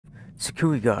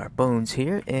Sakuigar, Bones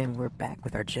here, and we're back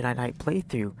with our Jedi Knight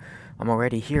playthrough. I'm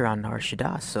already here on Nar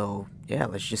Shaddaa, so yeah,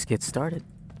 let's just get started.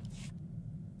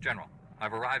 General,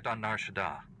 I've arrived on Nar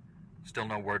Shaddaa. Still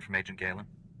no word from Agent Galen?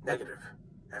 Negative.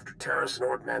 After Terrace and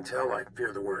Ord Mantell, I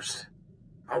fear the worst.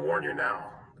 I'll warn you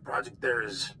now. The project there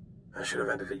is... I should have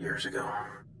ended it years ago.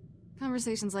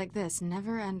 Conversations like this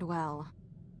never end well.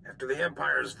 After the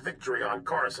Empire's victory on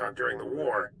Coruscant during the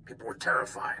war, people were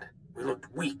terrified. We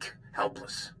looked weak,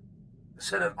 helpless. The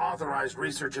Senate authorized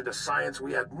research into science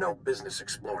we had no business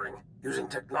exploring, using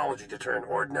technology to turn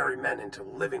ordinary men into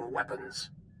living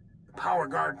weapons. The Power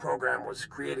Guard program was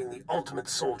creating the ultimate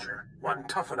soldier, one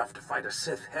tough enough to fight a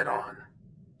Sith head-on.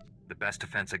 The best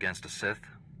defense against a Sith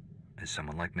is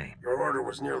someone like me. Your order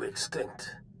was nearly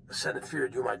extinct. The Senate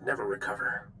feared you might never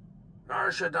recover. Nar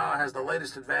Shaddaa has the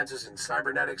latest advances in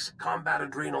cybernetics, combat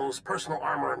adrenals, personal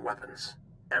armor, and weapons.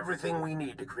 Everything we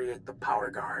need to create the Power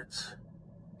Guards.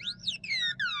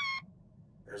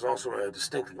 There's also a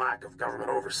distinct lack of government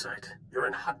oversight. You're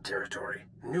in Hutt territory,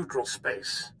 neutral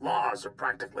space. Laws are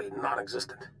practically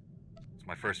non-existent. It's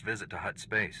my first visit to Hutt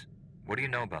space. What do you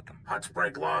know about them? Hutts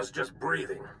break laws just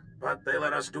breathing, but they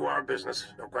let us do our business,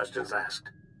 no questions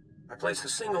asked. I placed a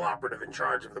single operative in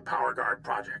charge of the Power Guard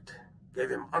project. Gave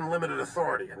him unlimited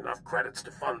authority and enough credits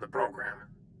to fund the program.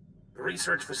 The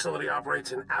research facility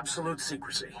operates in absolute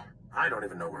secrecy. I don't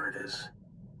even know where it is.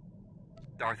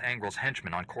 Darth Angrel's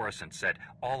henchman on Coruscant said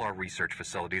all our research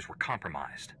facilities were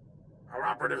compromised. Our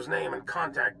operative's name and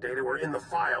contact data were in the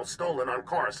file stolen on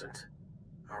Coruscant.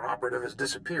 Our operative has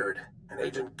disappeared, and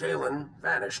Agent Galen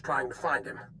vanished trying to find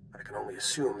him. I can only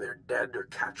assume they're dead or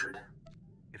captured.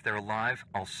 If they're alive,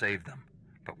 I'll save them.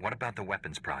 But what about the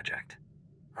weapons project?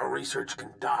 Our research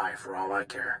can die for all I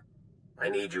care. I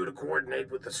need you to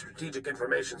coordinate with the Strategic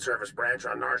Information Service branch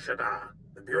on Nar Shaddaa.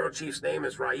 The Bureau Chief's name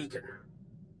is Raiken.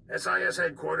 SIS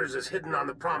headquarters is hidden on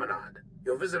the promenade.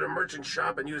 You'll visit a merchant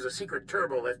shop and use a secret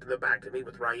turbo lift in the back to meet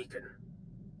with Raiken.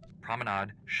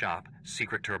 Promenade, shop,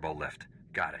 secret turbo lift.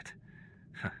 Got it.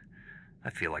 I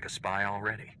feel like a spy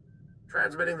already.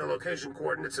 Transmitting the location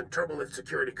coordinates and turbo lift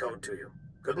security code to you.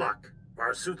 Good luck.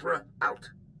 SWTOR out.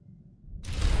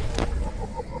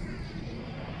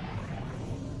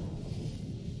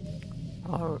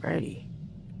 Alrighty.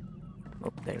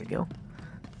 Oh, there we go.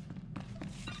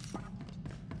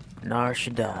 Nar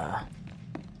Shaddaa.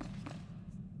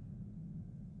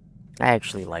 I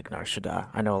actually like Nar Shaddaa.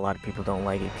 I know a lot of people don't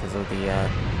like it because of the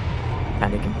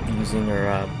kind of confusing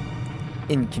or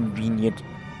inconvenient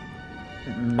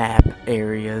map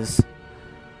areas.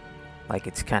 Like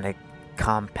it's kind of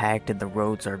compact and the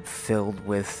roads are filled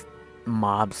with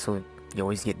mobs, so you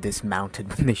always get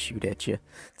dismounted when they shoot at you.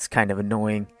 It's kind of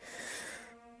annoying.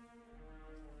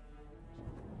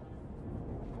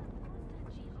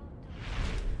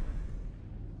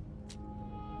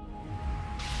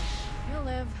 You'll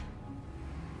live.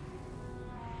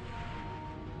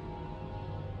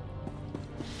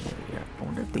 Yeah, I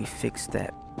wonder if they fixed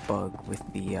that bug with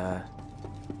the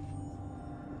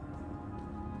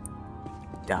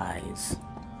dyes.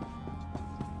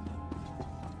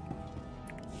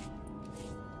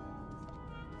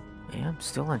 Yeah, I'm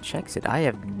still on Chex-It.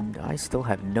 I still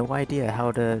have no idea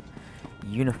how to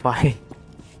unify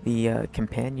the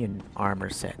companion armor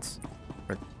sets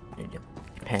or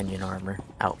companion armor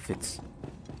outfits.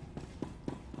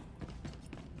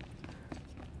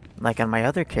 Like on my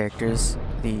other characters,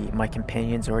 my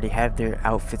companions already have their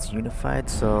outfits unified,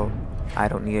 so I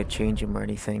don't need to change them or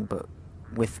anything. But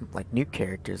with like new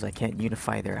characters, I can't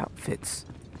unify their outfits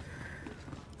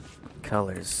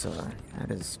colors, so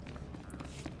that is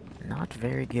not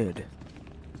very good.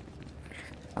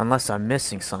 Unless I'm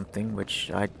missing something,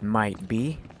 which I might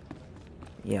be.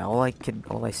 Yeah, all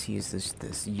I see is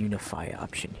this unify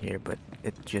option here, but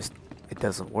it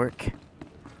doesn't work.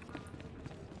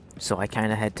 So I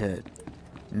kind of had to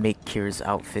make Kira's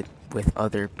outfit with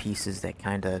other pieces that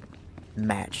kind of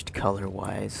matched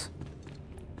color-wise,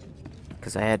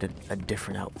 because I had a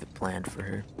different outfit planned for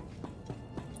her.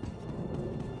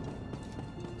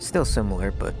 Still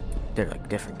similar, but they're like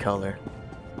different color.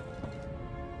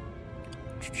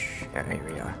 Here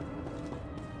we are.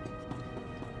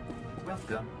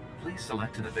 Welcome. Please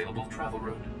select an available travel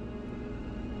route.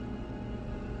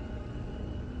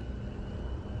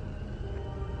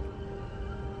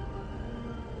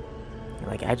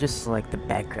 Like, I just like the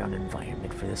background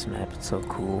environment for this map. It's so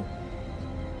cool.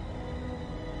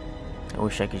 I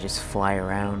wish I could just fly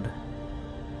around.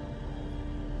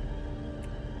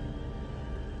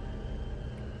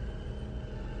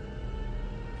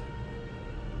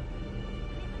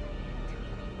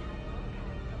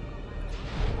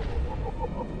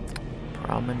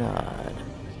 Promenade.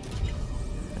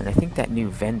 And I think that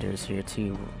new vendor's here too.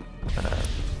 You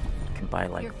can buy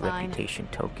like You're fine. reputation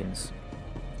tokens.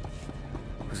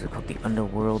 Was it called the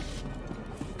Underworld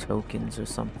tokens or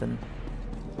something?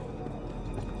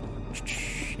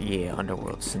 Yeah,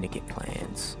 Underworld Syndicate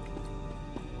plans.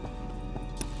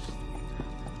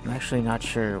 I'm actually not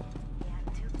sure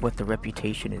what the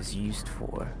reputation is used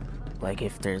for. Like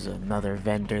if there's another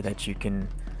vendor that you can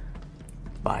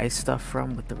buy stuff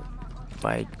from with the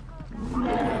by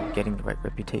getting the right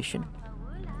reputation.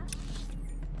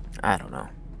 I don't know.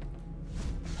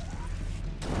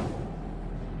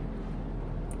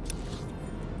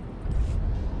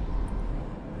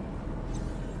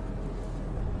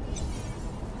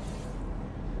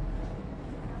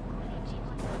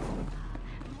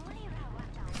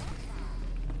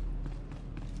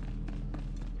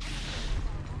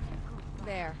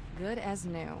 There, good as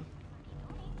new.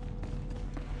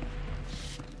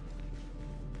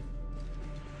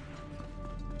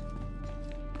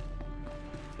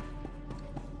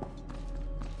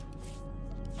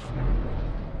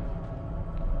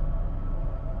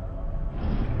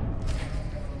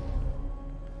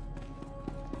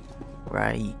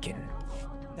 Raiken.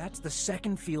 That's the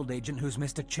second field agent who's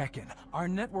missed a check-in. Our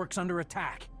network's under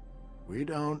attack. We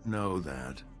don't know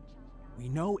that. We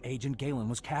know Agent Galen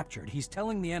was captured. He's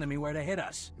telling the enemy where to hit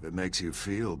us. If it makes you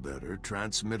feel better,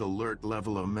 transmit alert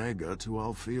level Omega to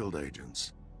all field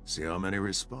agents. See how many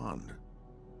respond.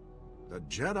 The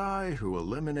Jedi who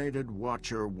eliminated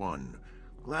Watcher 1.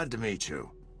 Glad to meet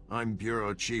you. I'm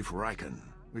Bureau Chief Raiken.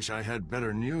 Wish I had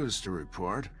better news to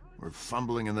report. We're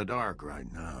fumbling in the dark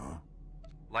right now.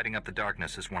 Lighting up the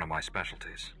darkness is one of my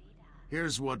specialties.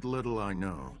 Here's what little I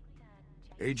know.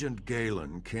 Agent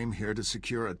Galen came here to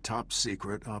secure a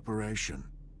top-secret operation.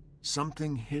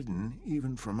 Something hidden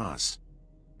even from us.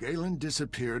 Galen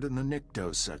disappeared in the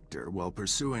Nikto sector while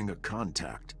pursuing a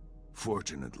contact.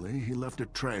 Fortunately, he left a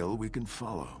trail we can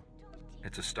follow.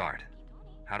 It's a start.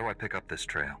 How do I pick up this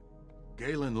trail?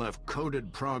 Galen left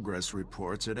coded progress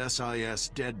reports at SIS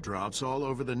dead drops all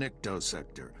over the Nikto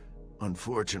sector.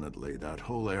 Unfortunately, that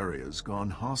whole area's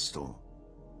gone hostile.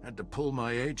 Had to pull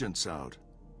my agents out.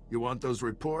 You want those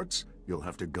reports? You'll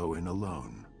have to go in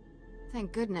alone.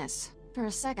 Thank goodness. For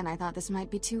a second I thought this might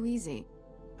be too easy.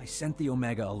 I sent the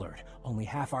Omega alert. Only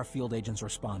half our field agents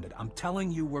responded. I'm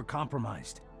telling you we're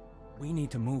compromised. We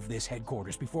need to move this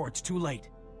headquarters before it's too late.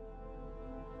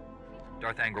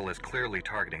 Darth Angral is clearly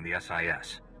targeting the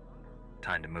SIS.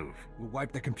 Time to move. We'll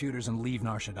wipe the computers and leave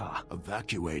Nar Shaddaa.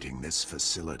 Evacuating this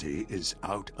facility is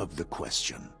out of the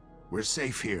question. We're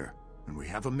safe here, and we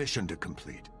have a mission to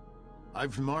complete.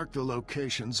 I've marked the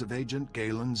locations of Agent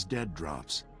Galen's dead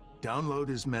drops. Download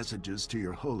his messages to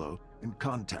your holo and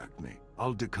contact me.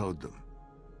 I'll decode them.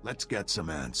 Let's get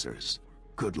some answers.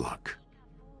 Good luck.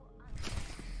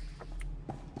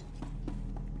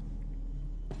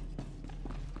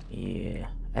 Yeah,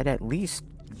 I'd at least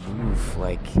move,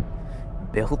 like,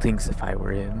 buildings if I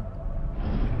were him.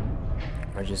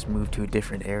 Or just move to a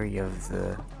different area of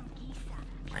the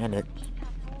planet.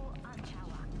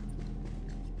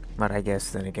 But I guess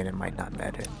then again it might not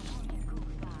matter.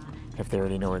 If they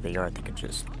already know where they are, they can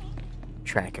just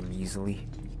track them easily.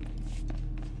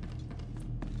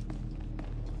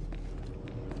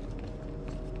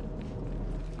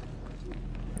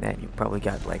 Yeah, you probably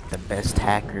got like the best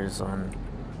hackers on,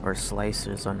 or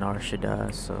slicers on Nar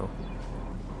Shaddaa, so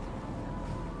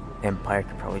Empire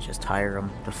could probably just hire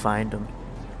them to find them.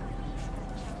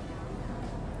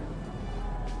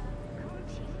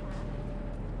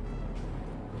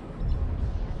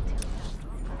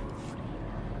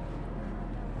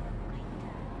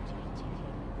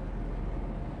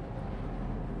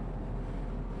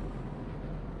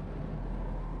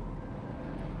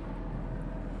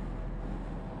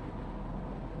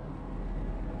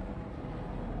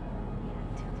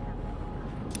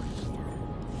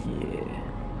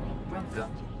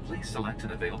 Welcome. Please select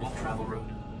an available travel route.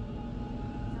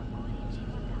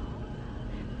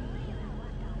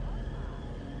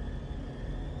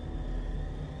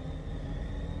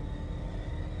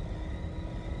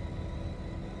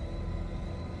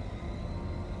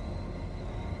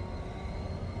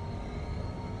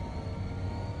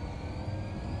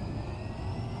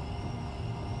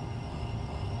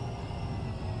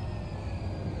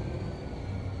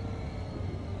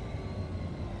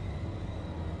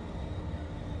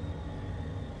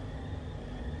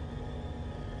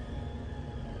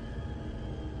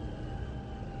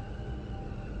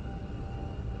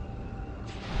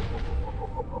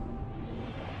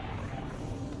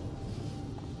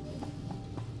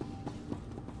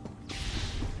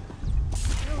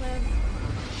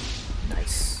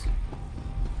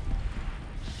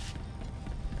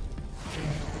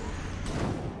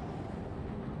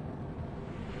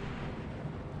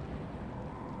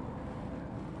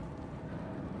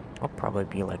 I'll probably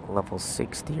be like level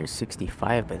 60 or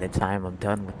 65 by the time I'm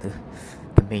done with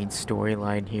the main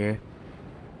storyline here.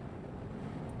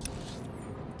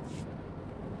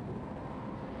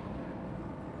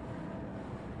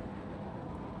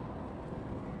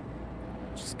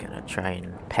 Just gonna try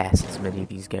and pass as many of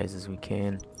these guys as we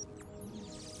can.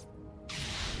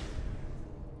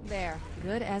 There.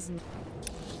 Good as new.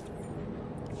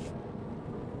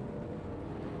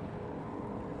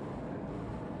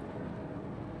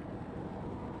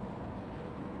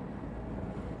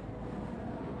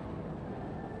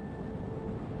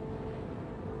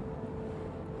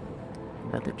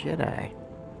 Another Jedi.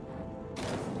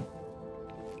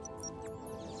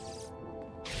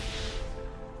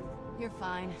 You're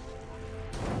fine.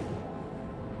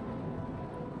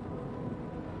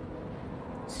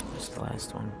 Let's see, what's the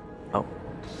last one? Oh.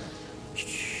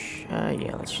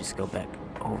 Yeah, let's just go back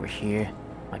over here.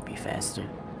 Might be faster.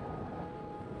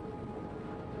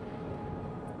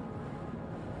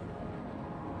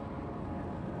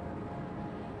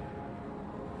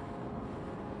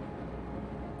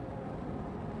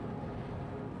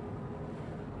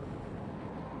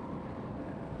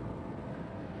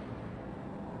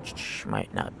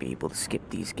 Might not be able to skip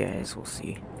these guys, we'll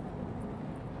see.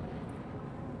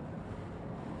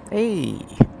 Hey!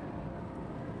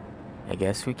 I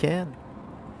guess we can.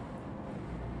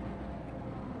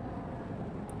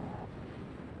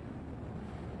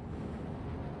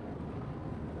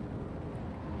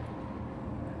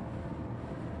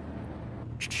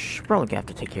 Probably gonna have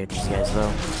to take care of these guys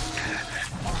though.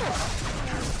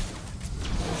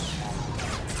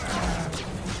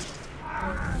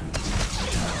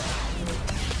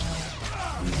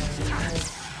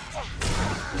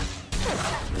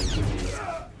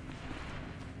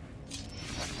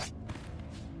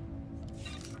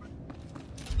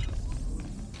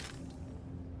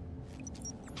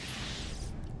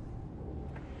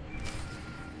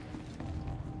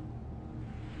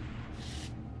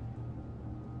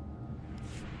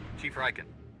 Chief Riken,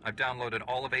 I've downloaded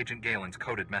all of Agent Galen's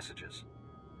coded messages.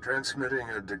 Transmitting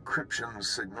a decryption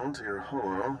signal to your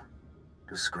holo.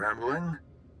 Descrambling?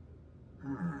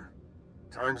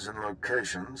 Times and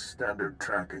locations, standard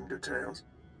tracking details.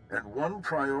 And one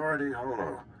priority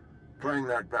holo. Playing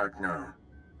that back now.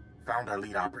 Found our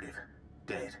lead operative.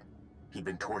 Dead. He'd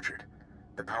been tortured.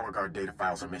 The power guard data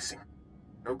files are missing.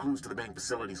 No clues to the main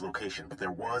facility's location, but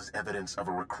there was evidence of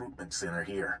a recruitment center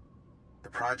here. The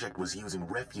project was using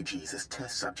refugees as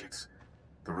test subjects.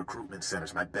 The recruitment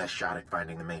center's my best shot at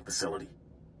finding the main facility.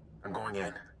 I'm going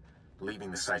in, leaving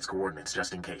the site's coordinates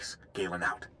just in case. Galen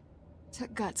out.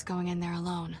 Took guts going in there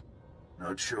alone.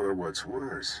 Not sure what's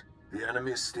worse. The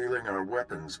enemy stealing our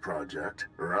weapons project,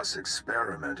 or us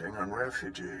experimenting on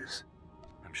refugees.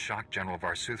 I'm shocked General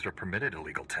SWTOR permitted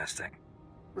illegal testing.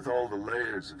 With all the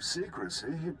layers of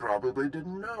secrecy, he probably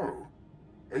didn't know.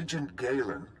 Agent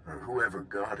Galen, or whoever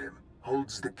got him,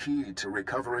 holds the key to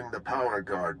recovering the Power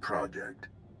Guard project.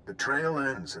 The trail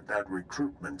ends at that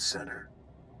recruitment center.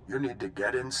 You need to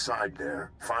get inside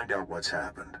there, find out what's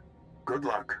happened. Good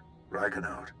luck. Riken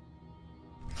out.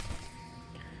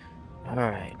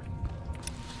 Alright.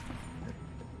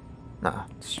 Nah,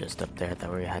 it's just up there. I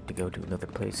thought we had to go to another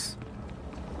place.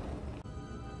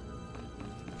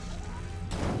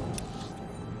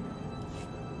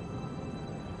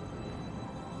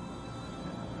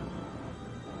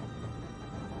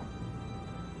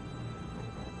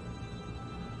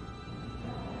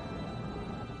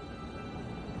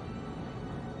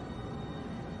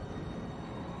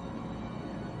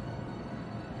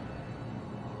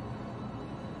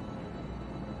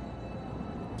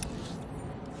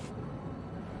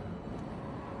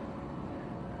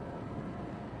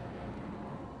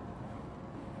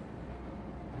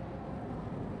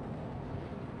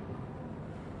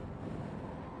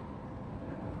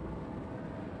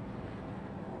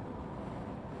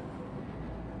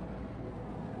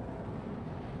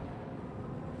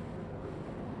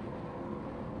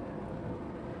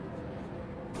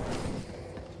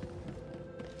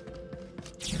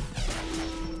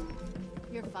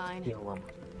 You're fine. Heal him.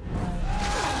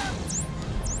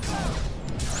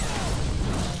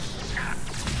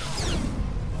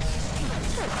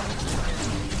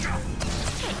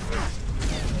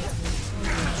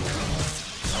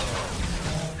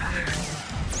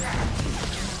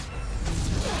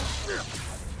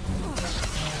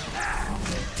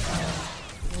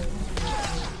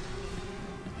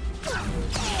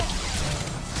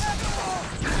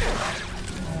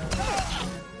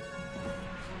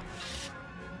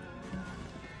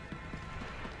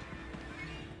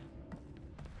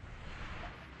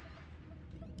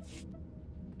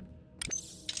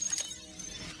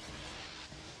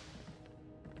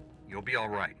 It'll be all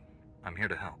right. I'm here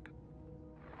to help.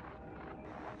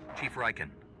 Chief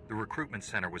Riken, the recruitment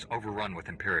center was overrun with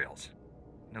Imperials.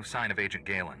 No sign of Agent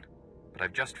Galen, but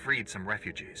I've just freed some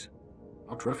refugees.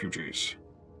 Not refugees.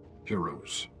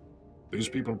 Heroes. These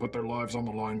people put their lives on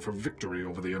the line for victory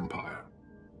over the Empire.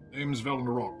 Name's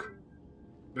Velnarok.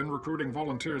 Been recruiting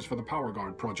volunteers for the Power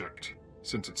Guard project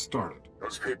since it started.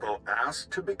 Those people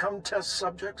asked to become test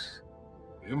subjects?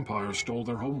 The Empire stole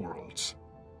their homeworlds.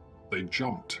 They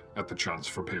jumped at the chance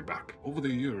for payback. Over the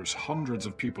years, hundreds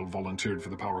of people volunteered for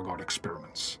the Power Guard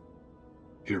experiments.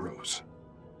 Heroes.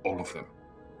 All of them.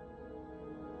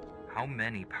 How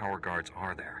many Power Guards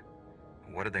are there?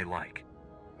 What are they like?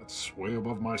 That's way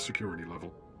above my security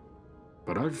level.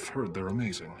 But I've heard they're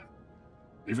amazing.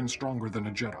 Even stronger than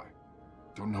a Jedi.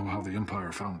 Don't know how the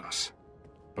Empire found us.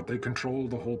 But they control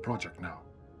the whole project now.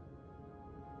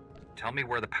 Tell me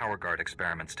where the Power Guard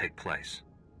experiments take place.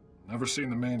 Never seen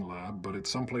the main lab, but it's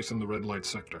someplace in the red light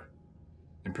sector.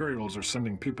 Imperials are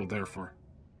sending people there for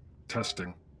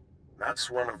testing. That's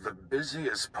one of the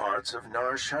busiest parts of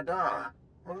Nar Shaddaa.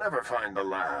 We'll never find the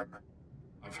lab.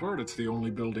 I've heard it's the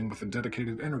only building with a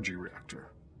dedicated energy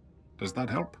reactor. Does that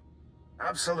help?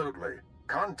 Absolutely.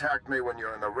 Contact me when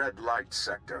you're in the red light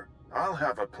sector. I'll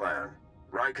have a plan.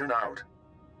 Riken out.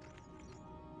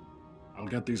 I'll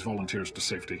get these volunteers to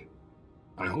safety.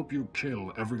 I hope you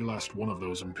kill every last one of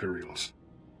those Imperials.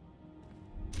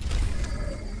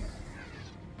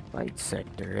 Light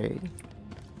sector, eh?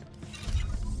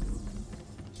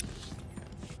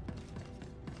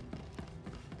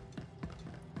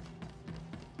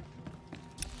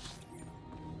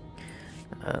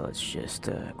 Let's just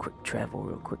quick travel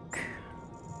real quick.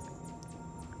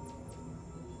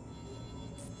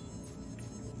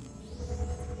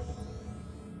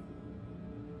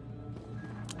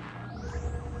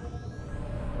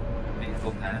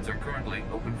 Vehicle pads are currently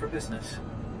open for business.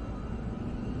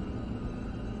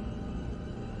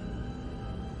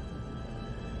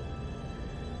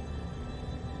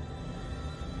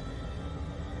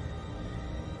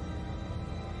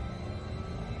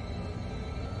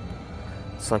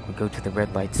 It's like we go to the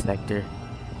red light sector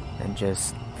and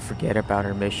just forget about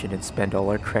our mission and spend all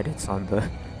our credits on the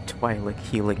Twilight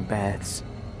healing baths.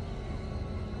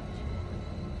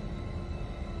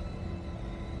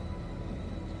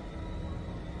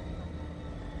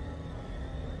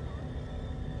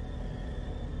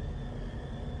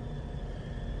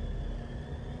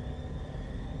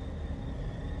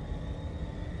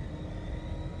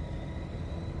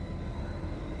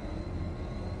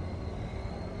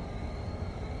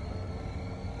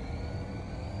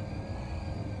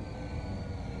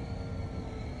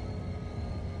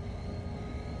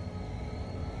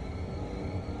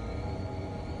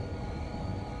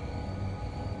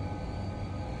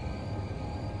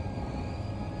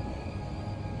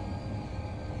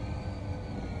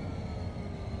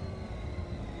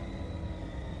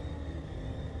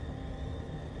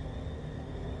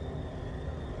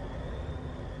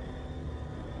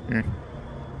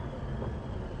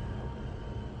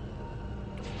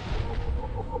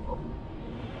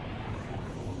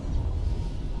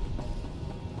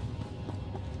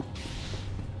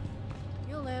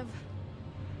 You'll live.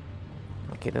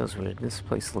 Okay, that was weird. This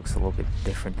place looks a little bit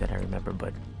different than I remember,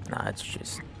 but nah, it's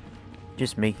just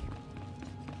me.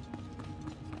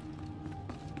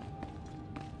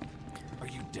 Are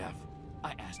you deaf?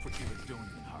 I asked for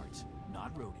Iridonian hearts.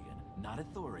 Not Rhodian, not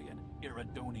Ithorian,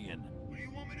 Iridonian.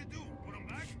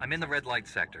 I'm in the red light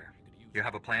sector. You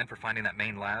have a plan for finding that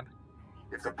main lab?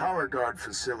 If the Power Guard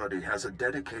facility has a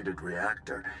dedicated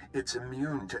reactor, it's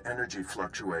immune to energy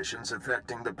fluctuations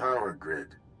affecting the power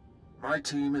grid. My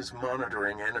team is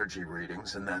monitoring energy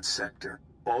readings in that sector.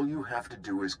 All you have to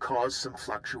do is cause some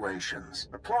fluctuations.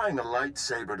 Applying a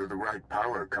lightsaber to the right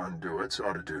power conduits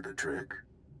ought to do the trick.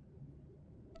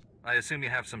 I assume you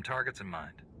have some targets in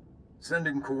mind.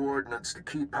 Sending coordinates to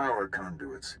key power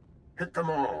conduits. Hit them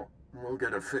all, and we'll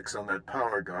get a fix on that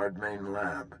Power Guard main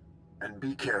lab. And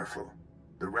be careful.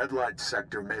 The red light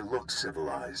sector may look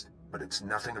civilized, but it's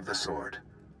nothing of the sort.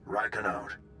 Riken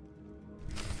out.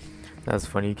 That's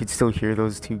funny. You could still hear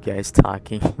those two guys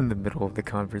talking in the middle of the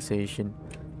conversation.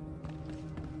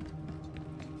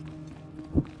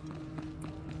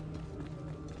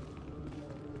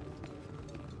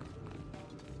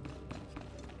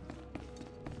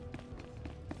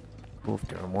 Cool if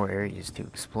there are more areas to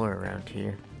explore around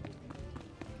here.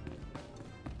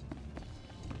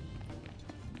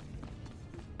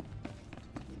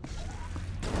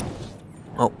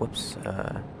 Oh, whoops.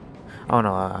 Oh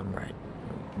no, I'm right.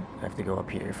 I have to go up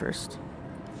here first.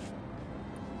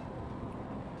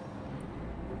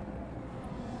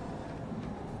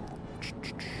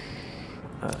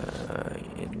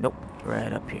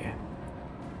 right up here.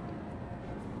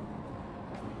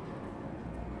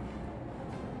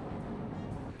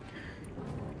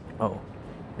 Oh,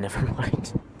 never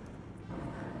mind.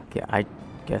 Yeah, I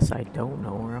guess I don't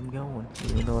know where I'm going,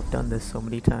 even though I've done this so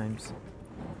many times.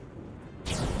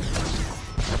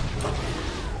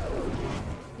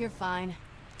 You're fine.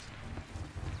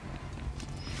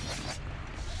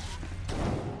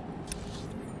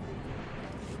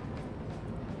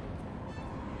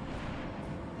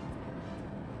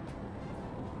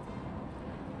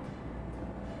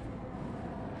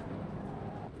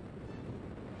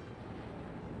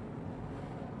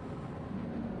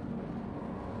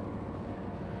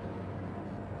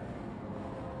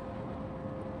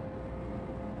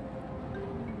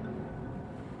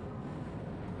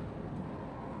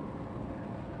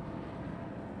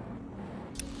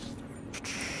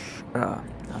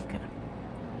 Okay.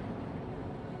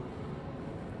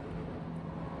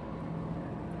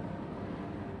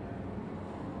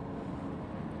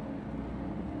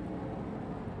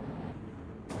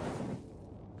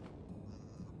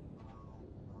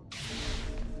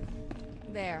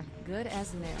 There, good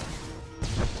as new.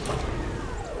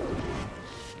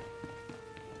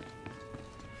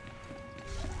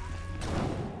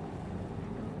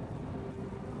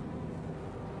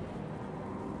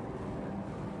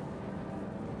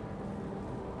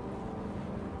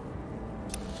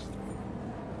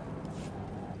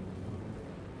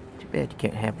 Too bad you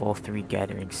can't have all three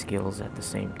gathering skills at the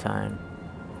same time.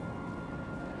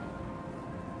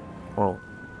 Well,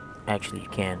 actually you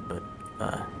can, but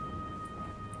I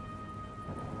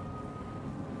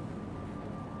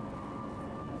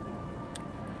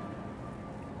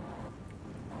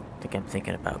think I'm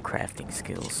thinking about crafting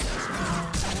skills.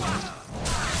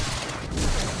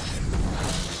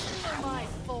 My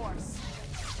force.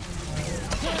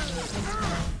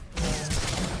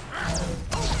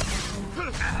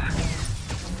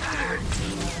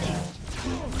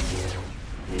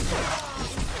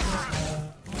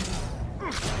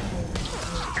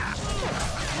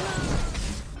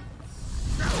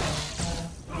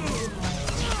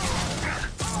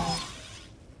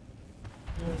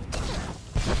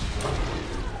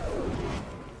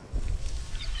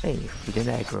 Hey, we did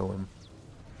aggro him.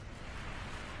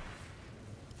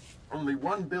 Only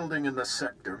one building in the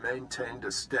sector maintained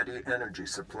a steady energy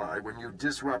supply when you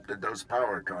disrupted those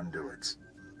power conduits.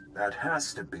 That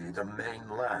has to be the main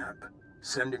lab.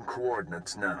 Sending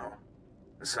coordinates now.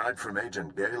 Aside from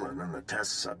Agent Galen and the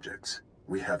test subjects,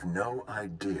 we have no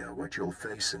idea what you'll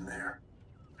face in there.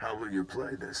 How will you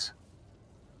play this?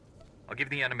 I'll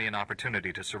give the enemy an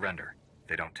opportunity to surrender. If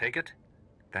they don't take it,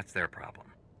 that's their problem.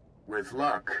 With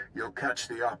luck, you'll catch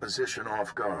the opposition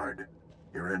off guard.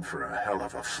 You're in for a hell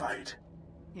of a fight.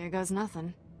 Here goes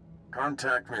nothing.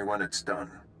 Contact me when it's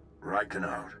done. Riken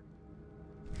out.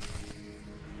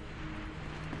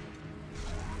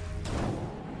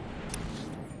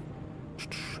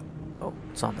 Oh,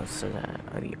 it's on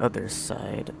the other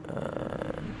side.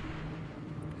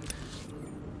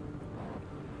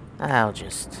 I'll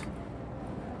just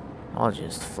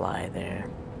fly there.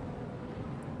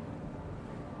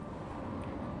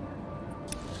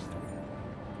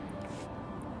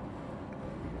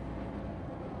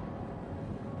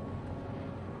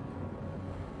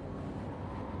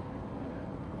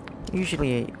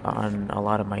 Usually on a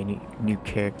lot of my new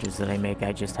characters that I make,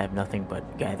 I just have nothing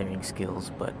but gathering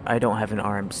skills, but I don't have an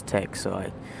arms tech, so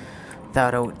I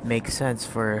thought it would make sense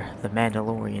for the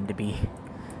Mandalorian to be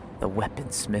the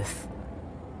weaponsmith.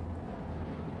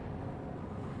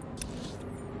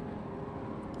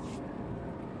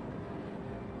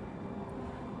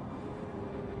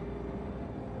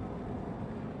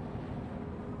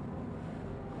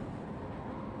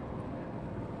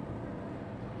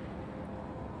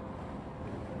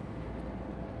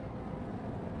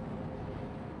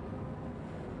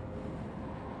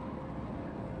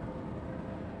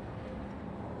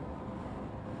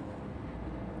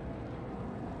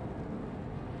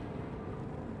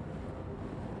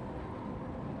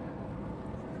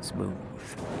 Smooth.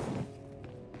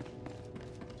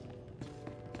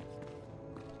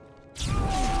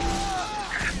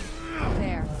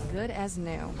 There, good as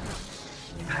new.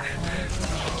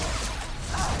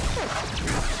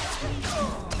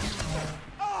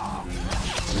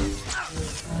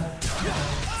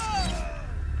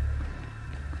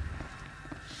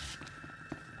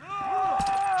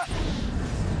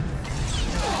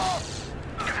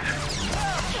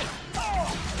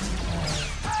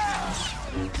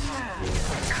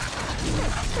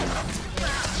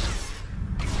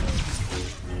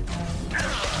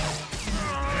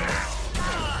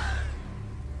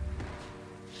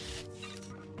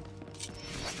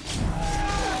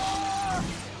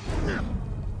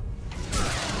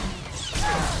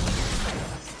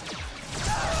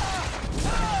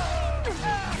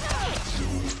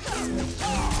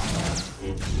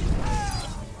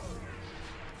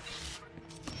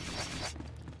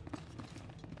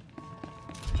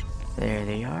 There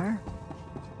they are.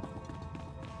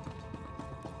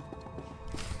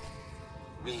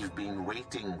 We've been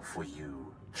waiting for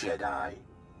you, Jedi.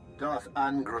 Darth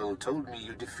Angral told me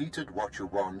you defeated Watcher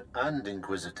 1 and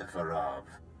Inquisitor Farav.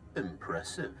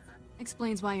 Impressive.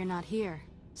 Explains why you're not here.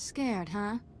 Scared,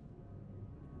 huh?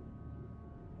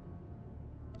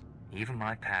 Even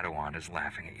my Padawan is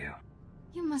laughing at you.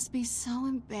 You must be so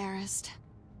embarrassed.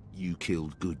 You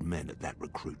killed good men at that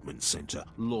recruitment center.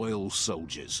 Loyal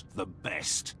soldiers. The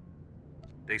best.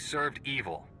 They served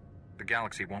evil. The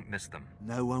galaxy won't miss them.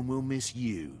 No one will miss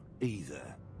you,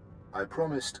 either. I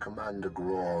promised Commander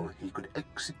Grawl he could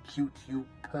execute you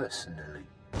personally.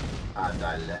 And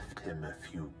I left him a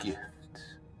few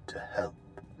gifts to help.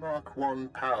 Mark I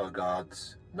power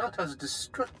guards, not as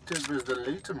destructive as the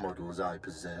later models I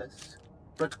possess,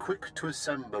 but quick to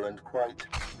assemble and quite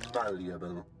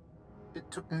malleable. It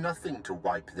took nothing to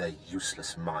wipe their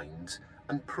useless minds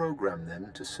and program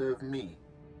them to serve me.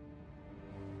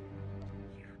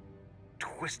 You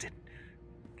twisted.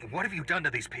 What have you done to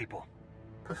these people?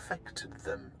 Perfected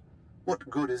them. What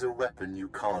good is a weapon you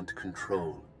can't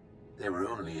control? They were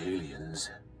only aliens,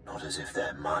 not as if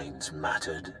their minds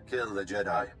mattered. Kill the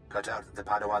Jedi, cut out the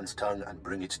Padawan's tongue, and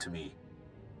bring it to me.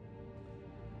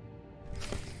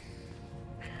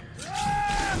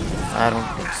 I don't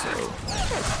think so.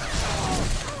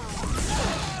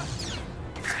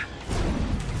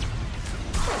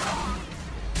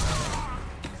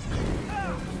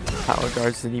 Power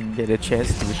guards didn't even get a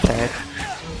chance to attack.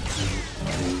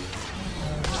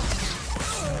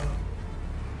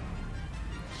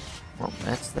 Well,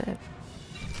 that's that.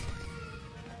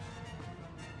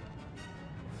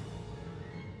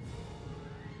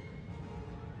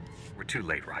 We're too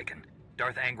late, Riken.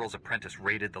 Darth Angral's apprentice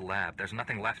raided the lab. There's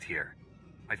nothing left here.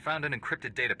 I found an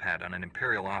encrypted datapad on an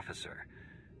Imperial officer.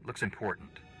 Looks important.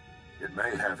 It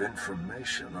may have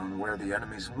information on where the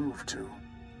enemies moved to.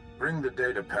 Bring the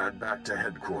datapad back to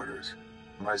headquarters.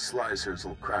 My slicers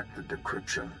will crack the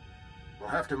decryption. We'll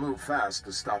have to move fast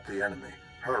to stop the enemy.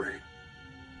 Hurry.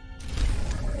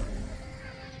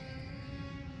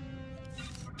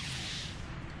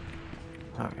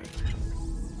 Alright.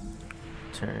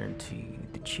 Turn to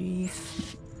the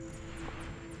chief.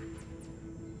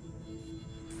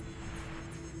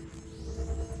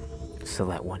 So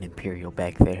that one Imperial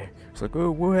back there. It's like, oh,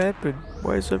 what happened?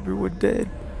 Why is everyone dead?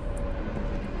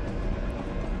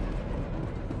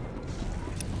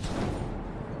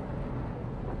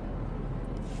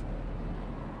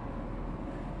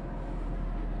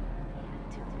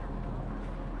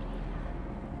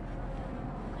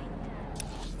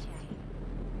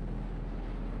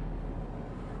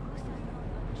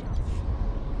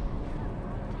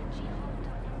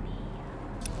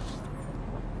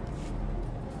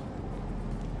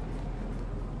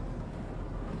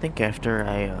 I think after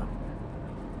I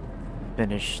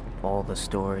finish all the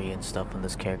story and stuff on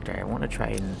this character, I want to try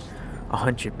and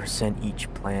 100%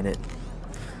 each planet,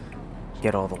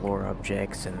 get all the lore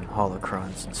objects and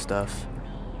holocrons and stuff.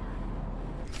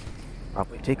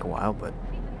 Probably take a while, but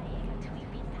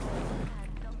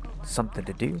something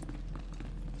to do.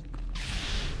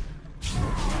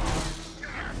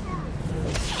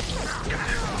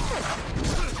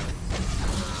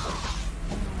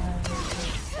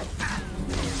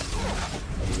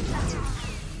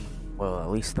 Well,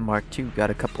 at least the Mark II got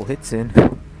a couple hits in.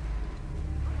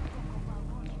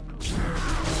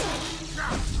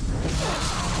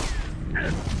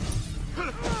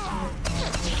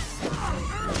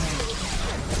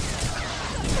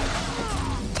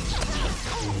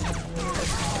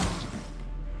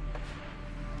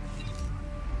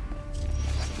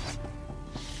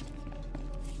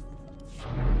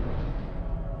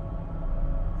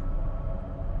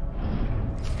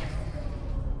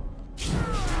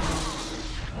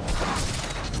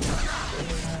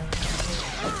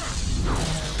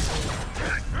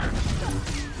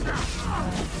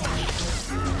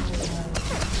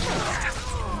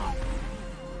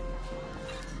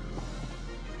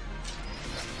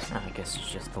 I guess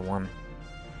it's just the one.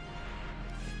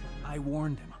 I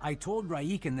warned him. I told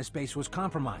Raiken this base was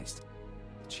compromised.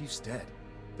 The Chief's dead.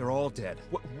 They're all dead.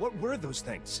 What were those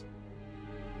things?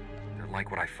 They're like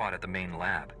what I fought at the main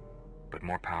lab, but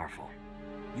more powerful.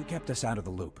 You kept us out of the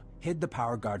loop. Hid the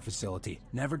power guard facility.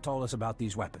 Never told us about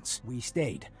these weapons. We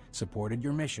stayed. Supported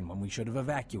your mission when we should have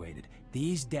evacuated.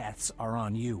 These deaths are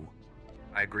on you.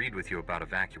 I agreed with you about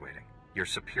evacuating. Your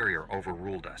superior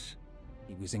overruled us.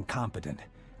 He was incompetent.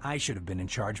 I should have been in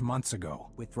charge months ago.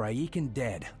 With Raiken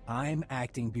dead, I'm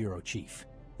acting bureau chief.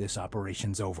 This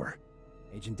operation's over.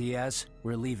 Agent Diaz,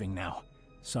 we're leaving now.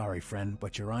 Sorry, friend,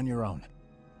 but you're on your own.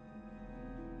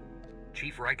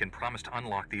 Chief Riken promised to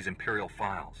unlock these Imperial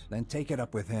files. Then take it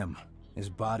up with him. His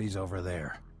body's over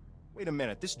there. Wait a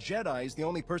minute, this Jedi is the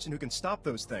only person who can stop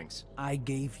those things. I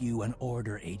gave you an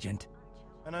order, Agent.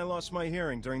 And I lost my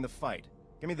hearing during the fight.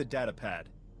 Give me the data pad.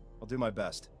 I'll do my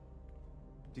best.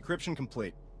 Decryption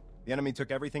complete. The enemy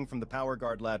took everything from the power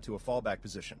guard lab to a fallback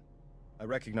position. I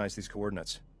recognize these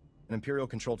coordinates. An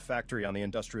Imperial-controlled factory on the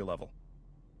industrial level.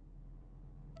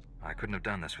 I couldn't have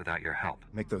done this without your help.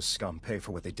 Make those scum pay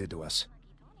for what they did to us.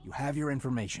 You have your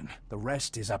information. The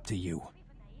rest is up to you.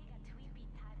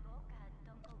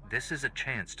 This is a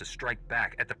chance to strike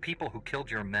back at the people who killed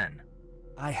your men.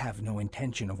 I have no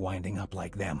intention of winding up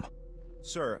like them.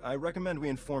 Sir, I recommend we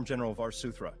inform General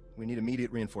SWTOR. We need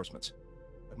immediate reinforcements.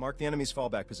 I've marked the enemy's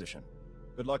fallback position.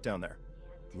 Good luck down there.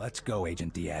 Let's go,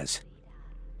 Agent Diaz.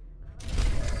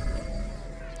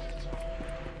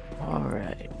 All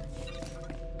right.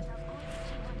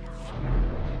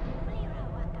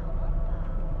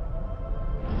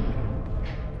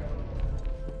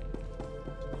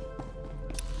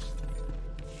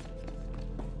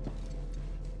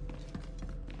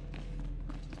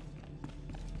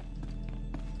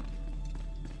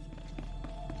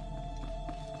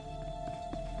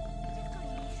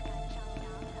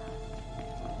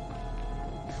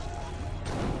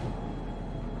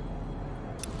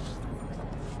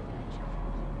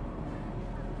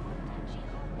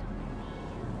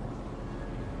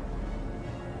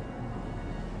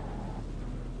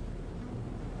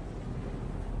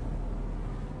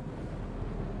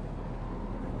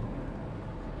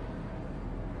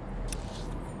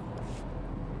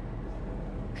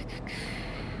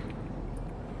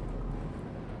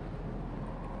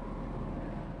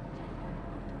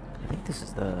 I think this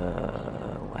is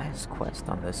the last quest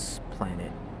on this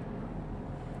planet.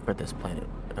 For this planet,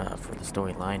 for the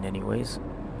storyline anyways.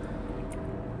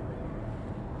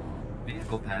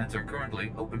 Vehicle pads are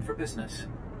currently open for business.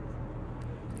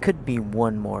 Could be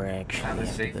one more actually Have a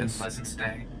after safe and this. pleasant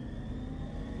stay.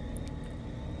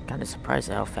 Kinda surprised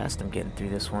at how fast I'm getting through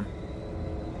this one.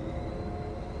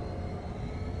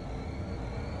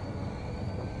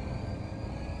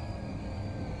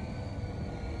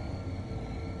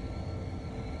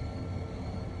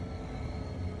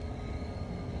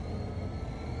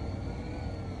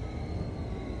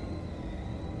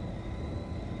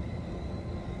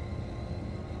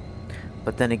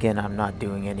 But then again, I'm not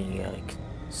doing any like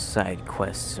side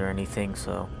quests or anything,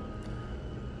 so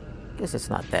I guess it's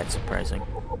not that surprising.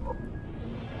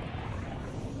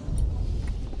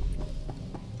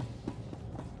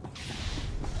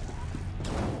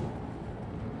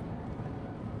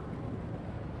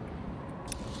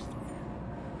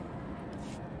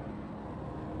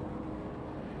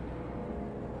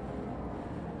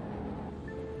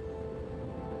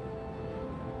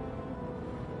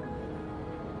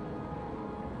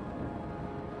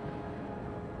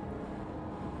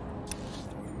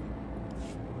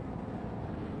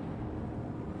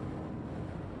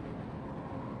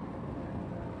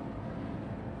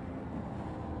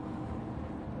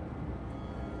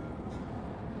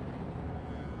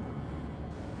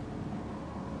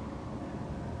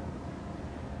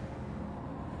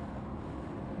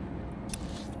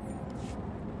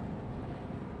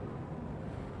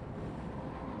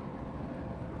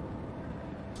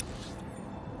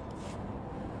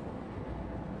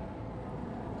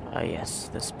 Ah, yes,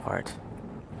 this part.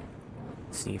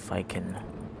 Let's see if I can...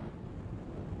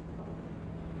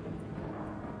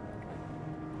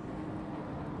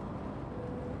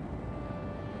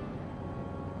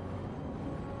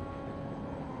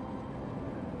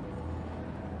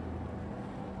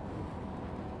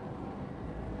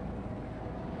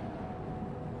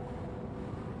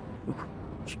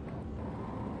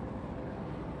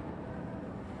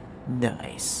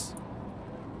 Nice.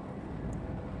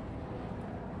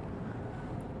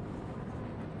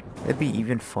 It'd be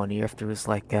even funnier if there was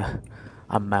like a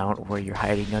mount where you're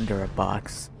hiding under a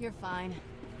box. You're fine.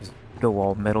 Just go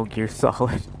all Metal Gear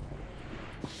Solid.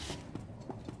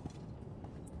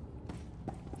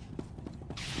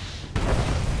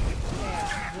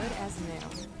 There, good as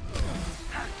new.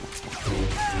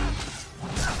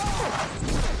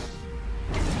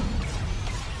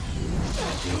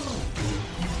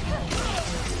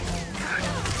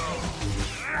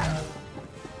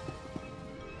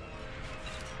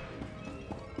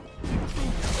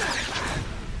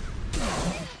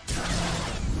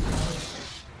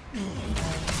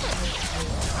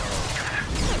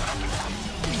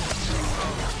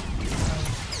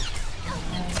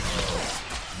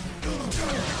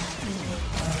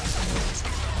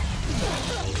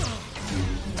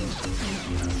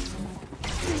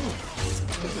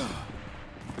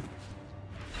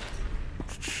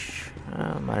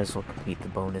 Might as well complete the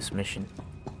bonus mission.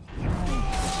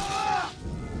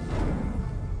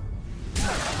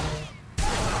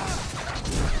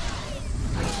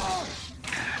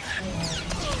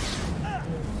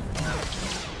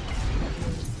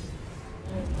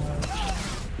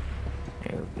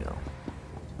 There we go.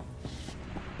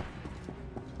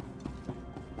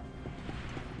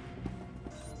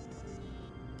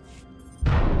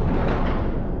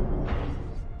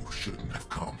 You shouldn't have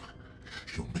come.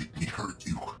 You'll make me hurt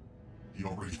you. He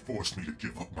already forced me to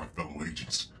give up my fellow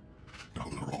agents. Now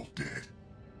they're all dead.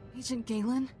 Agent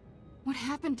Galen? What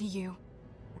happened to you?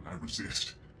 When I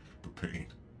resist the pain,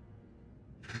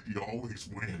 he always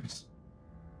wins.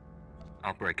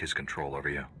 I'll break his control over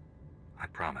you. I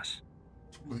promise.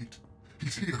 Too late.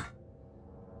 He's here.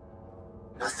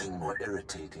 Nothing more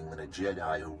irritating than a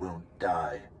Jedi who won't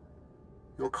die.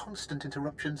 Your constant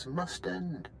interruptions must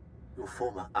end. Your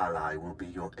former ally will be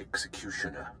your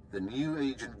executioner. The new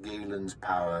Agent Galen's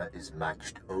power is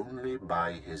matched only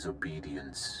by his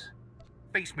obedience.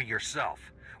 Face me yourself,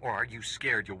 or are you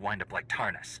scared you'll wind up like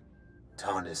Tarnus?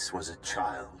 Tarnus was a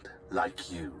child,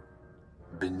 like you,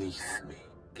 beneath me.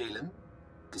 Galen,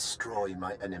 destroy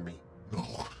my enemy.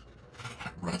 No,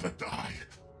 I'd rather die.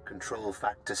 Control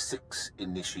Factor 6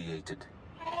 initiated.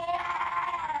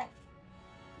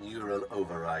 Neural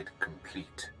override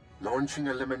complete. Launching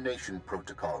elimination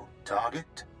protocol.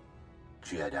 Target?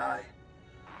 Jedi.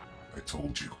 I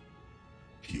told you.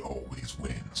 He always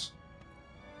wins.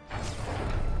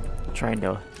 Trying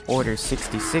to order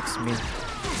 66 me.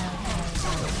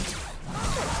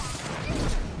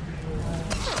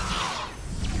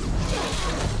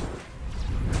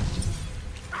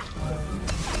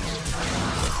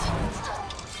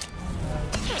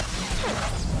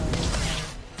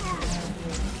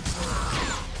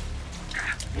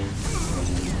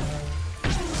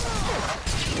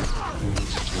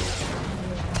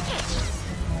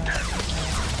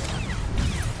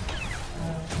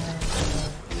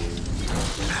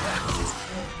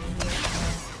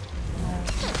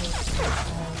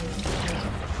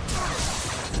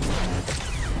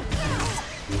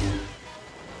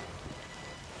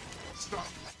 Stop.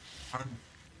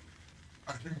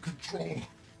 I'm in control.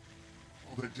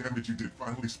 All that damage you did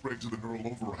finally spread to the neural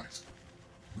overrides.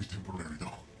 Only temporary, though.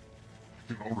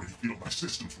 I can already feel my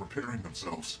systems repairing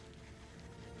themselves.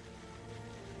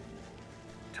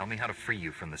 Tell me how to free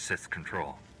you from the Sith's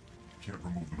control. Can't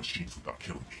remove the machines without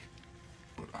killing me.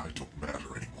 But I don't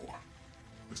matter anymore.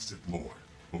 The Sith Lord,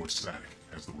 Lord Sadek,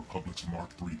 has the Republic's Mark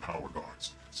III power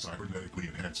guards, cybernetically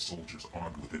enhanced soldiers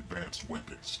armed with advanced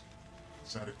weapons.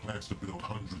 Sadek plans to build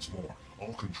hundreds more,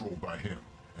 all controlled by him,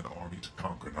 an army to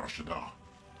conquer Nar Shaddaa.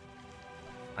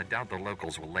 I doubt the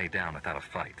locals will lay down without a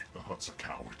fight. The Hutts are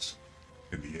cowards.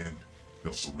 In the end,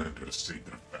 they'll surrender to save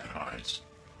their fat hides.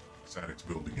 Sadek's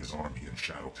building his army in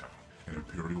Shadowtown, an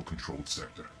Imperial-controlled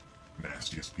sector.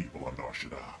 Nastiest people on Nar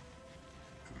Shaddaa.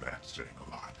 And that's saying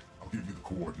a lot. I'll give you the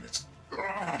coordinates.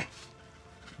 Ah!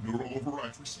 Neural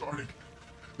overrides restarting.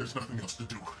 There's nothing else to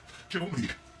do. Kill me.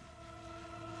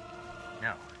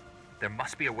 No. There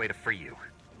must be a way to free you.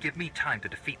 Give me time to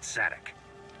defeat Sadek.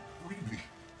 Free me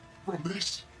from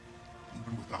this.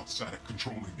 Even without Sadek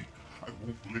controlling me, I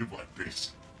won't live like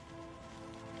this.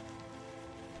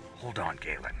 Hold on,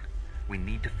 Galen. We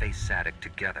need to face Sadek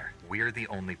together. We're the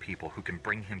only people who can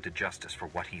bring him to justice for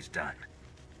what he's done.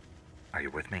 Are you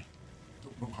with me?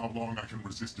 Don't know how long I can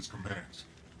resist his commands,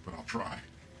 but I'll try.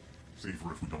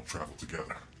 Safer if we don't travel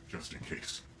together, just in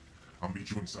case. I'll meet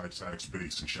you inside Sadek's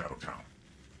base in Shadowtown.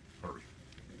 Hurry.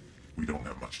 We don't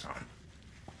have much time.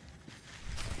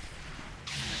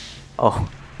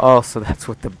 Oh, so that's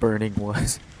what the burning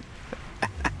was.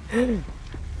 Not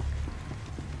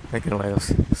gonna lie,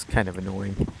 it was kind of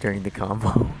annoying during the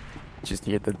combo. Just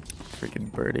hear the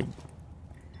freaking burning.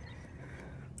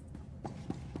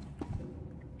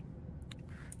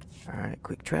 Alright,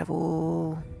 quick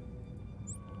travel.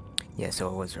 Yeah, so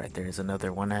I was right. There's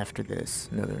another one after this.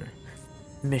 Another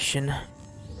mission.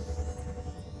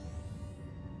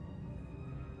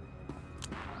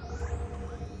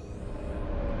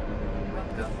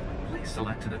 Welcome. Please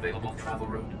select an available travel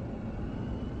route.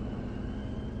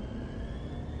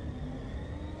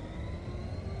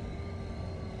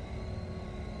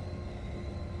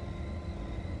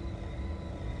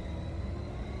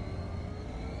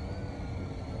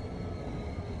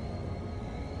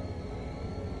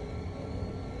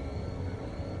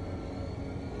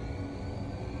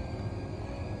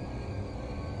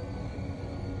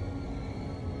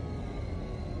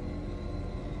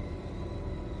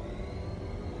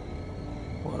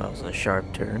 Well, that was a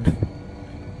sharp turn.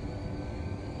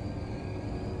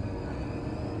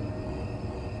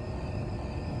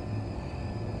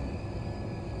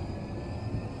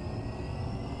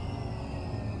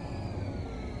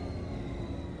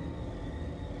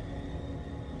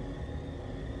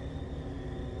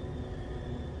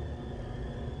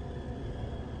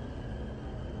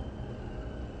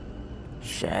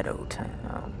 Shadow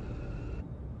Town.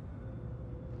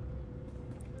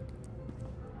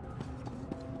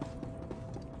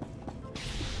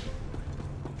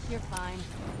 You're fine.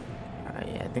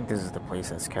 Yeah, I think this is the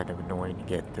place that's kind of annoying to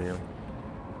get through.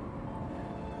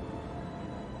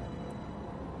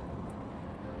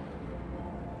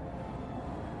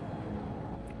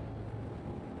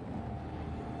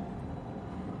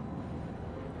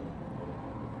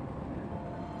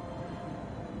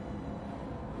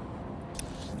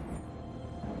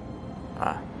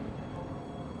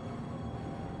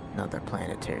 Another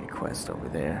planetary quest over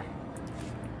there.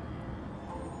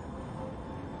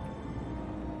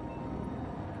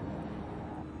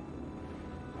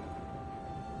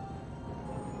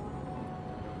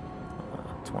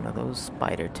 It's one of those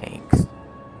spider tanks.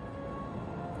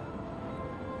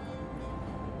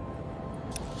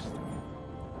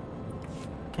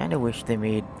 Kinda wish they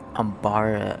made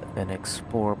Umbara an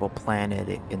explorable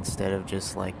planet instead of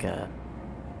just like a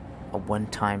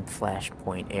one-time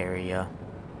flashpoint area.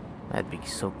 That'd be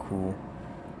so cool.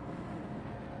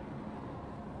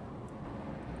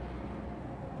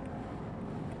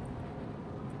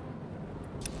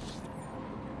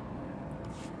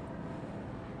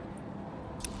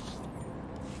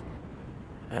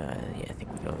 Yeah, I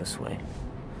think we go this way.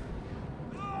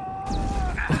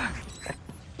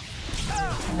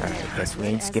 Alright, guess we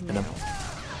ain't skipping them.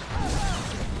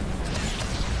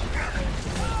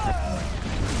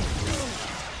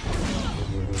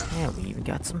 Yeah, we even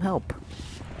got some help.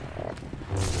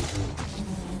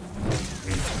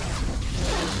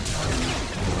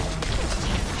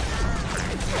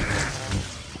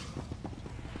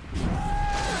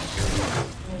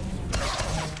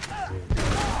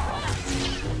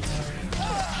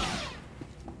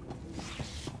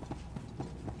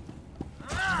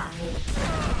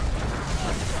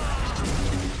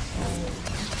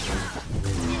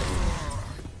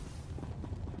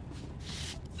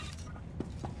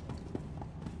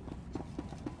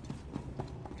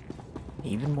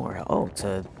 Even more. Oh, it's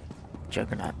a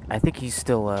Juggernaut. I think he's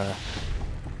still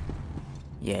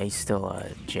yeah, he's still a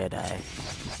Jedi.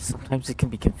 Sometimes it can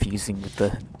be confusing with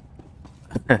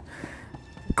the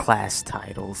class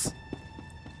titles.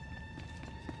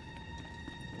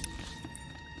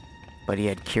 But he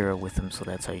had Kira with him, so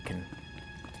that's how you can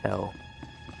tell.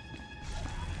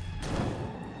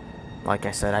 Like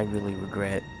I said, I really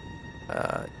regret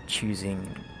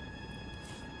choosing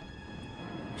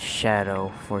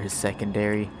Shadow for his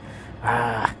secondary.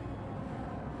 I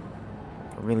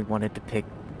really wanted to pick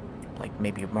like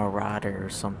maybe a Marauder or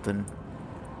something.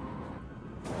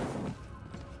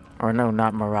 Or no,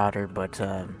 not Marauder, but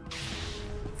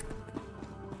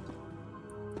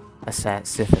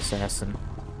Sith Assassin.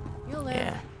 You'll live.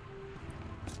 Yeah.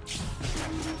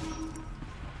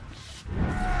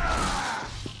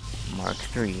 Mark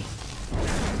III.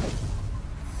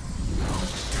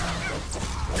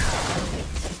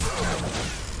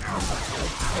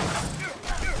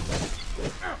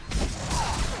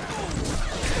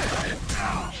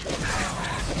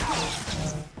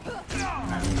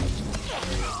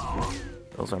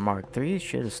 Those are Mark IIIs.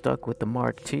 Should have stuck with the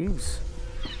Mark IIs.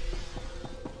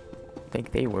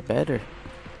 Think they were better.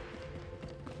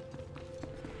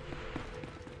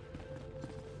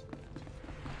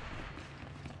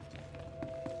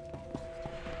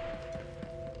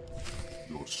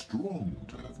 You're strong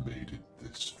to have made it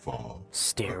this far.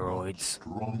 Steroids.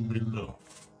 Strong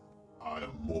enough. I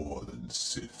am more than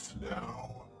Sith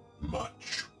now.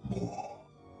 Much more.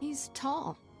 He's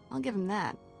tall. I'll give him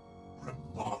that.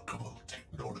 Remarkable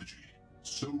technology.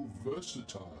 So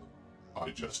versatile.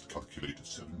 I just calculated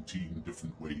 17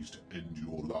 different ways to end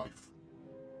your life.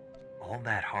 All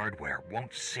that hardware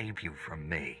won't save you from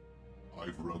me.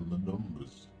 I've run the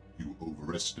numbers. You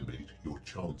overestimate your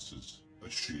chances. A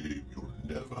shame you'll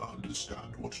never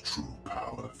understand what true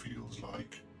power feels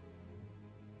like.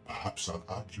 Perhaps I'll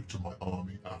add you to my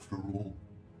army after all.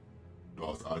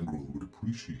 Darth Angral would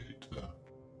appreciate that.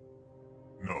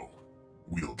 No,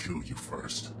 we'll kill you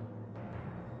first.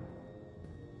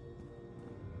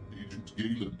 Agent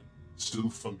Galen, still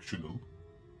functional.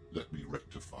 Let me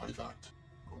rectify that.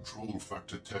 Control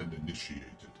Factor 10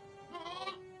 initiated.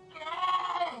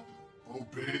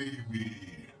 Obey me,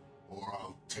 or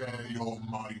I'll tear your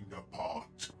mind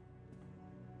apart.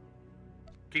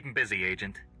 Keep him busy,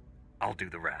 Agent. I'll do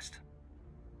the rest.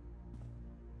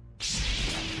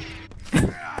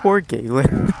 Poor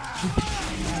Galen.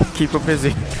 Keep him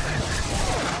busy.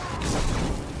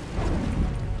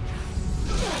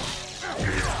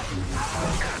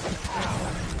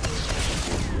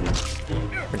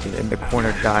 Freaking in the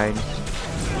corner dying.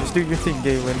 Just do your thing,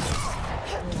 Galen.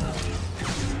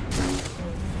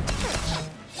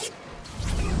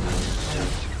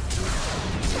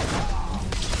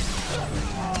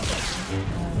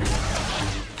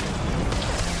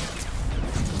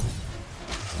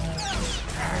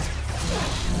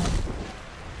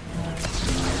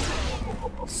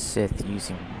 Sith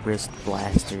using wrist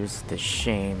blasters. The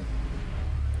shame.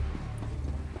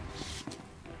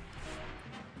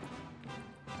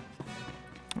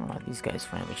 Oh, these guys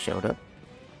finally showed up.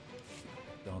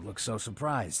 Don't look so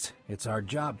surprised. It's our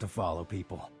job to follow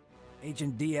people.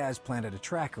 Agent Diaz planted a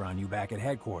tracker on you back at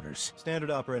headquarters. Standard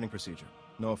operating procedure.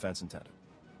 No offense intended.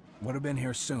 Would have been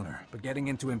here sooner, but getting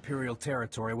into Imperial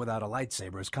territory without a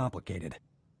lightsaber is complicated.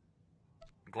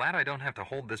 Glad I don't have to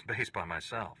hold this base by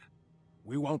myself.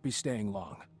 We won't be staying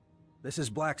long. This is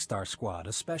Black Star Squad,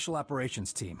 a special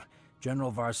operations team.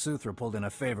 General SWTOR pulled in a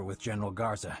favor with General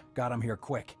Garza. Got him here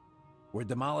quick. We're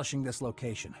demolishing this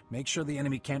location. Make sure the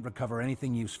enemy can't recover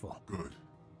anything useful. Good.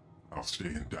 I'll stay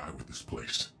and die with this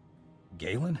place.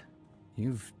 Galen?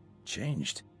 You've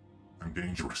changed. I'm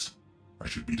dangerous. I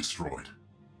should be destroyed.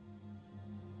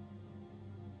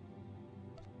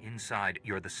 Inside,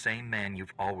 you're the same man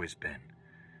you've always been.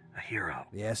 A hero.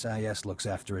 The SIS looks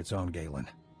after its own, Galen.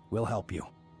 We'll help you.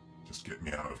 Just get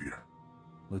me out of here.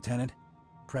 Lieutenant,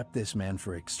 prep this man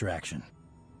for extraction.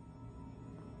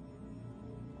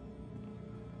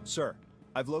 Sir,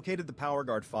 I've located the Power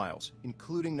Guard files,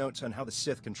 including notes on how the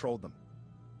Sith controlled them.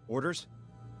 Orders?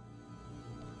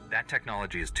 That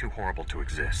technology is too horrible to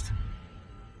exist.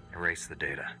 Erase the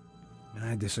data.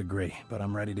 I disagree, but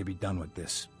I'm ready to be done with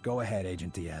this. Go ahead,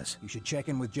 Agent Diaz. You should check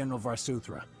in with General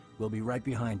SWTOR. We'll be right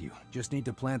behind you. Just need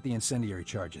to plant the incendiary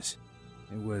charges.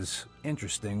 It was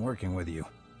interesting working with you.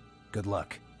 Good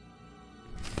luck.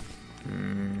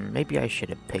 Maybe I should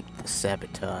have picked the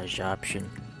sabotage option.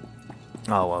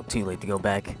 Oh well, too late to go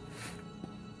back.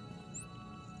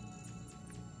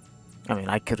 I mean,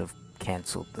 I could have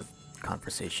canceled the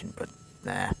conversation, but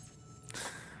nah.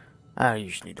 I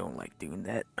usually don't like doing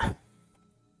that.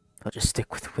 I'll just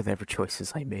stick with whatever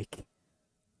choices I make.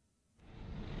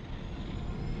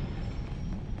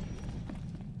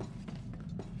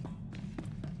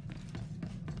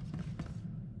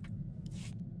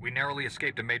 We narrowly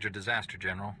escaped a major disaster,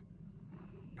 General.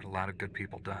 But a lot of good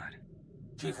people died.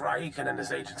 Chief Raiken and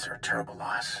his agents are a terrible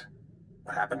loss.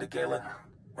 What happened to Galen?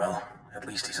 Well, at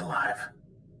least he's alive.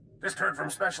 Just heard from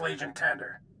Special Agent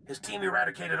Tander. His team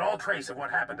eradicated all trace of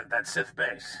what happened at that Sith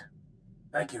base.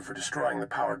 Thank you for destroying the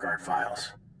Power Guard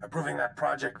files. Approving that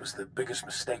project was the biggest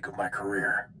mistake of my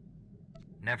career.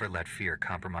 Never let fear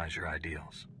compromise your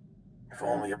ideals. If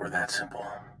only it were that simple.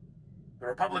 The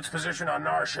Republic's position on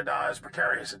Nar Shaddaa is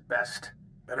precarious at best.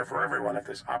 Better for everyone if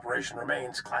this operation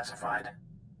remains classified.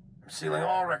 I'm sealing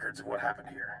all records of what happened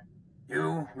here.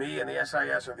 You, me, and the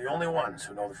SIS are the only ones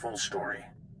who know the full story.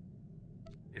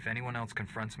 If anyone else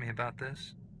confronts me about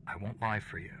this, I won't lie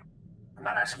for you. I'm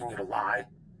not asking you to lie.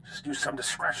 Just use some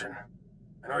discretion.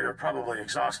 I know you're probably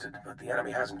exhausted, but the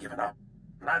enemy hasn't given up.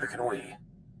 Neither can we.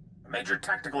 A major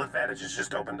tactical advantage has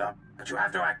just opened up, but you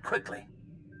have to act quickly.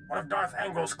 One of Darth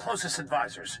Angrel's closest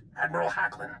advisors, Admiral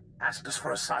Hacklin, asked us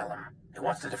for asylum. He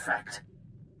wants to defect.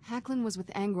 Hacklin was with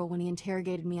Angrel when he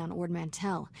interrogated me on Ord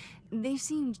Mantell. They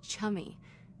seemed chummy.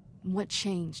 What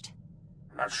changed?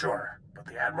 I'm not sure, but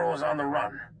the Admiral is on the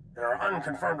run. There are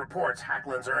unconfirmed reports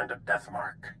Hacklin's earned a death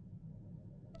mark.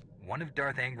 One of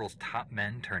Darth Angrel's top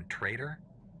men turned traitor?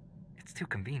 It's too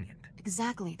convenient.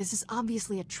 Exactly. This is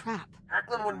obviously a trap.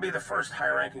 Hacklin wouldn't be the first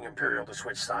high-ranking Imperial to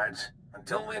switch sides.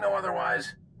 Until we know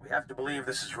otherwise, we have to believe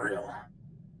this is real.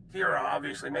 Kira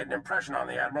obviously made an impression on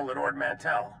the Admiral at Ord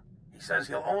Mantell. He says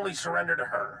he'll only surrender to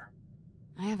her.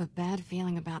 I have a bad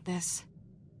feeling about this.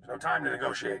 There's no time to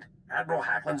negotiate. Admiral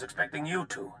Hacklin's expecting you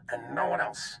two, and no one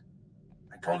else.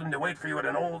 I told him to wait for you at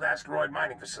an old asteroid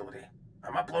mining facility.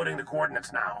 I'm uploading the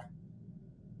coordinates now.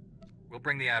 We'll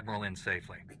bring the Admiral in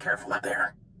safely. Be careful up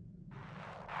there.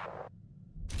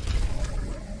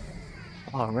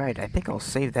 Alright, I think I'll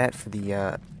save that for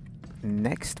the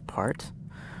next part.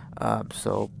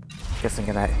 So, guess I'm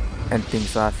gonna end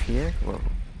things off here. Well,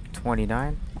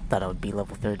 29. Thought I would be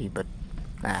level 30, but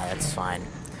that's fine.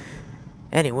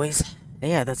 Anyways,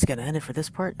 yeah, that's gonna end it for this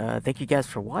part. Thank you guys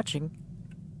for watching,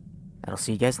 and I'll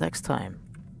see you guys next time.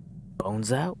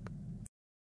 Bones out.